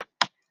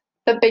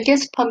The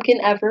Biggest Pumpkin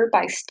Ever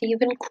by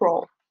Stephen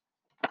Kroll.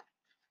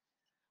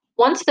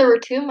 Once there were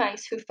two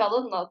mice who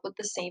fell in love with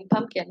the same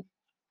pumpkin.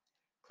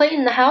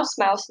 Clayton the house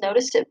mouse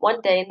noticed it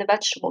one day in the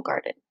vegetable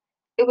garden.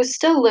 It was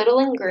still little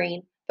and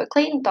green, but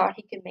Clayton thought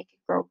he could make it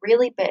grow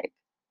really big.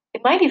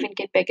 It might even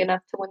get big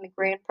enough to win the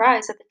grand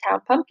prize at the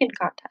town pumpkin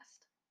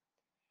contest.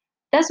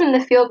 Desmond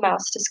the field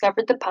mouse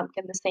discovered the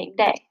pumpkin the same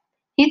day.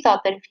 He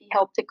thought that if he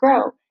helped it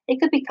grow, it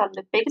could become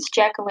the biggest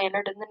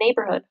jack-o'-lantern in the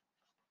neighborhood.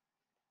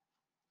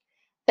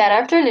 That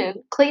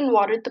afternoon, Clayton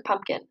watered the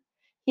pumpkin.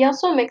 He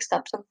also mixed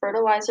up some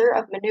fertilizer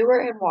of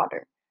manure and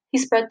water. He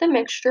spread the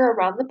mixture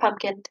around the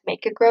pumpkin to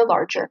make it grow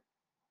larger.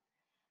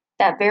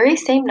 That very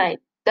same night,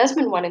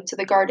 Desmond went into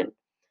the garden.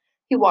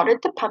 He watered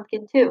the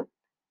pumpkin too.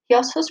 He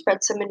also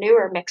spread some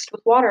manure mixed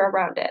with water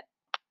around it.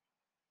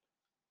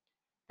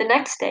 The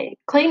next day,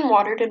 Clayton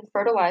watered and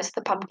fertilized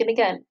the pumpkin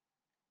again.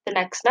 The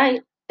next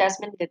night,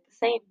 Desmond did the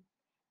same,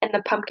 and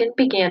the pumpkin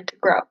began to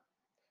grow.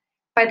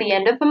 By the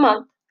end of a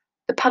month,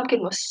 the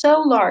pumpkin was so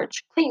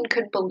large, Clayton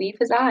couldn't believe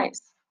his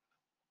eyes.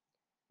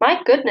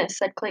 "My goodness,"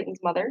 said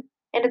Clayton's mother,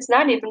 "and it's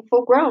not even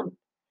full grown."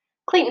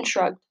 Clayton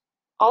shrugged.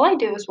 "All I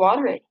do is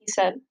water it," he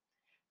said.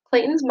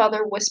 Clayton's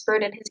mother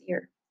whispered in his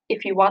ear.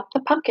 "If you want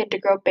the pumpkin to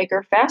grow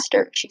bigger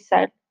faster," she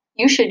said,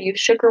 "you should use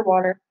sugar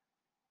water."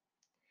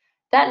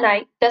 That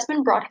night,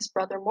 Desmond brought his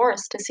brother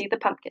Morris to see the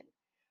pumpkin.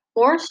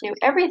 Morris knew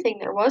everything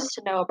there was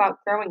to know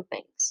about growing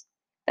things.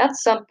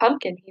 "That's some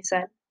pumpkin," he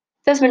said.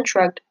 Desmond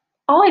shrugged.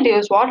 "All I do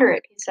is water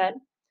it," he said.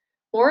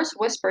 Morris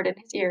whispered in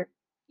his ear.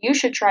 "You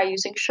should try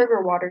using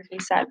sugar water," he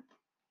said.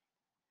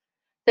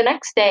 The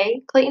next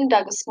day, Clayton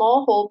dug a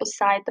small hole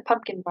beside the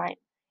pumpkin vine.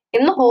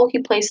 In the hole,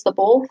 he placed the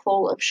bowl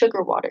full of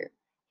sugar water.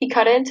 He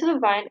cut it into the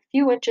vine a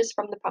few inches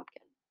from the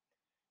pumpkin.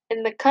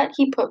 In the cut,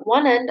 he put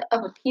one end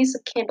of a piece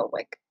of candle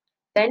wick.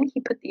 Then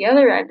he put the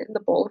other end in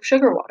the bowl of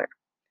sugar water.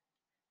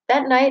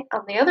 That night,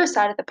 on the other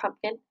side of the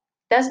pumpkin,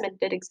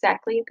 Desmond did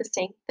exactly the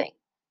same thing.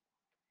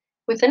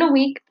 Within a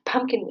week, the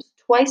pumpkin was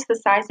twice the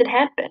size it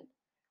had been.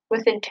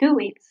 Within 2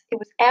 weeks, it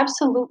was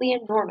absolutely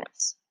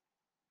enormous.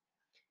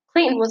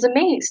 Clayton was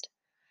amazed.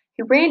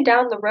 He ran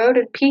down the road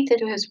and peeked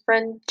into his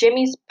friend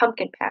Jimmy's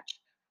pumpkin patch.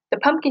 The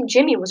pumpkin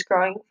Jimmy was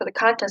growing for the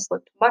contest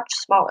looked much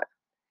smaller.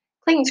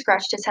 Clayton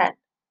scratched his head.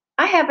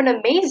 "I have an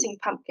amazing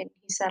pumpkin,"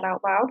 he said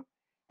out loud,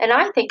 "and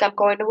I think I'm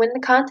going to win the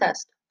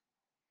contest."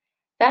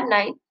 That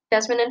night,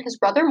 Desmond and his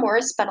brother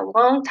Morris spent a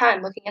long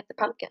time looking at the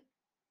pumpkin.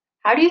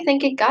 "How do you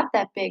think it got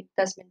that big?"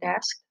 Desmond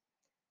asked.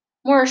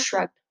 Morris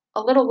shrugged.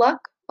 "A little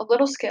luck, a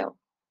little skill."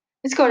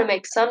 "It's going to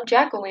make some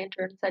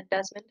jack-o'-lantern," said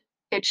Desmond.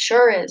 "It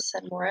sure is,"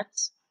 said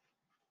Morris.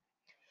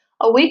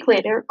 A week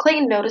later,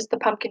 Clayton noticed the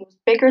pumpkin was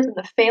bigger than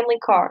the family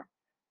car.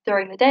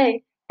 During the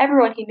day,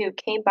 everyone he knew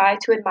came by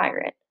to admire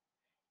it,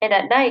 and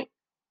at night,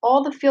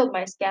 all the field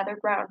mice gathered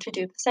round to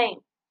do the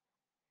same.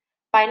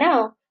 By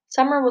now,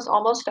 summer was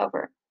almost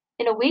over.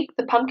 In a week,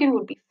 the pumpkin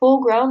would be full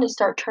grown and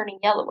start turning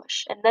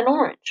yellowish, and then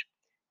orange.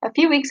 A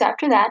few weeks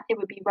after that, it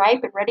would be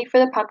ripe and ready for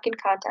the pumpkin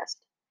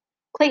contest.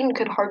 Clayton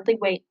could hardly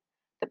wait.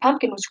 The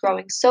pumpkin was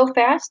growing so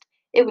fast,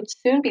 it would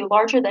soon be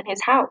larger than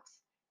his house.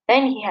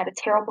 Then he had a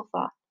terrible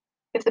thought.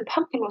 If the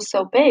pumpkin was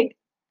so big,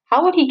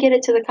 how would he get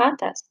it to the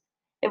contest?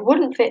 It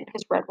wouldn't fit in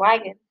his red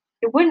wagon.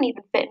 It wouldn't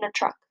even fit in a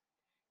truck.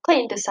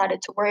 Clayton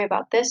decided to worry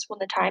about this when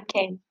the time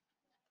came.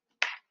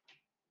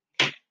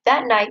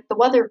 That night, the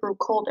weather grew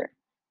colder.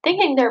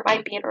 Thinking there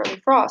might be an early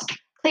frost,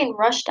 Clayton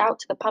rushed out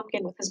to the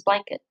pumpkin with his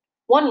blanket.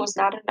 One was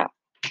not enough.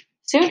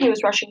 Soon he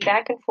was rushing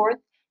back and forth,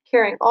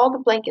 carrying all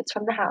the blankets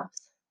from the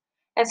house.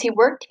 As he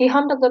worked, he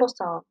hummed a little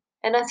song,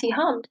 and as he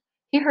hummed,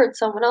 he heard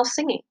someone else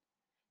singing.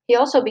 He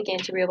also began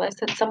to realize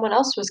that someone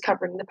else was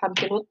covering the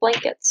pumpkin with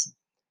blankets.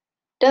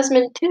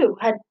 Desmond, too,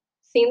 had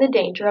seen the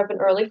danger of an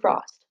early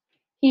frost.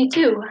 He,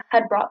 too,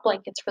 had brought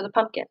blankets for the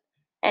pumpkin,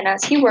 and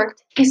as he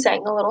worked, he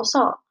sang a little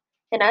song.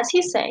 And as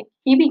he sang,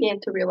 he began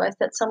to realize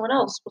that someone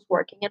else was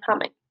working and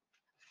humming.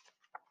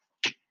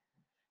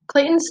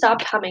 Clayton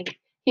stopped humming.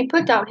 He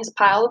put down his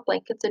pile of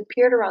blankets and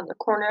peered around the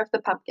corner of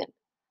the pumpkin.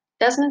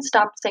 Desmond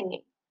stopped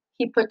singing.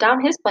 He put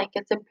down his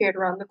blankets and peered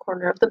around the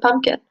corner of the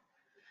pumpkin.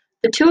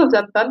 The two of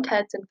them bumped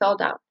heads and fell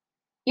down.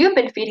 "You've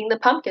been feeding the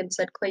pumpkin,"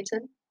 said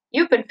Clayton.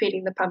 "You've been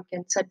feeding the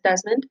pumpkin," said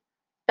Desmond.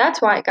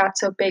 "That's why it got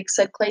so big,"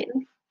 said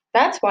Clayton.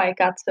 "That's why it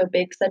got so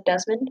big," said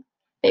Desmond.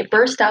 They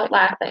burst out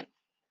laughing.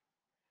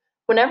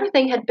 When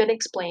everything had been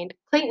explained,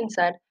 Clayton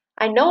said,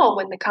 "I know I'll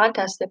win the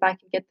contest if I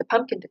can get the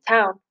pumpkin to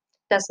town."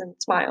 Desmond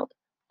smiled.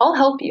 "I'll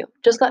help you.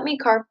 Just let me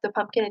carve the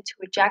pumpkin into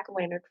a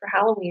jack-o'-lantern for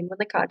Halloween when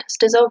the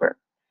contest is over."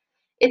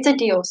 "It's a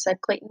deal," said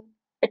Clayton.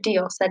 "A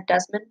deal," said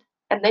Desmond,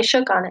 and they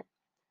shook on it.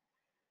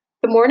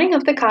 The morning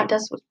of the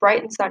contest was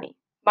bright and sunny.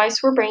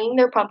 Mice were bringing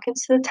their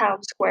pumpkins to the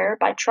town square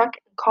by truck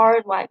and car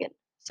and wagon.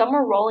 Some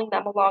were rolling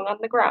them along on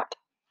the ground.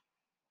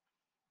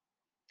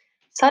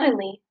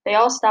 Suddenly, they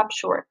all stopped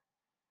short.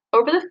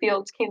 Over the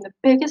fields came the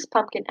biggest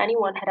pumpkin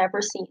anyone had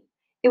ever seen.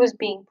 It was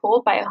being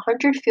pulled by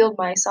 100 field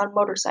mice on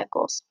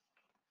motorcycles.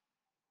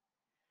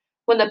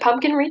 When the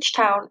pumpkin reached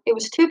town, it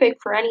was too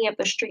big for any of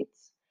the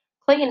streets.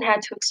 Clayton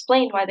had to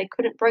explain why they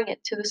couldn't bring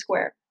it to the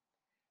square.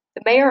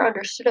 The mayor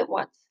understood at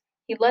once.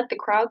 He led the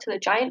crowd to the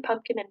giant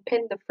pumpkin and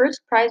pinned the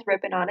first prize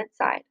ribbon on its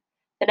side.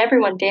 Then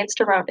everyone danced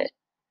around it.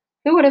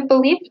 "Who would have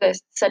believed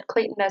this?" said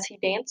Clayton as he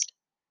danced.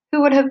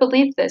 "Who would have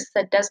believed this?"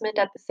 said Desmond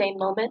at the same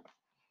moment.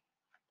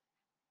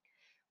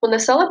 When the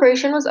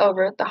celebration was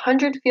over, the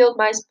 100 field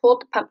mice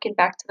pulled the pumpkin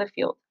back to the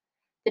field.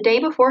 The day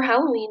before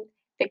Halloween,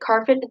 they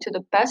carved it into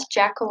the best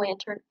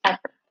jack-o'-lantern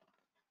ever.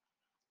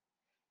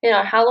 And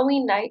on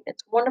Halloween night,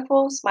 its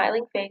wonderful,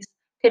 smiling face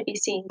could be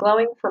seen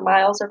glowing for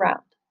miles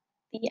around.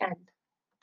 The end.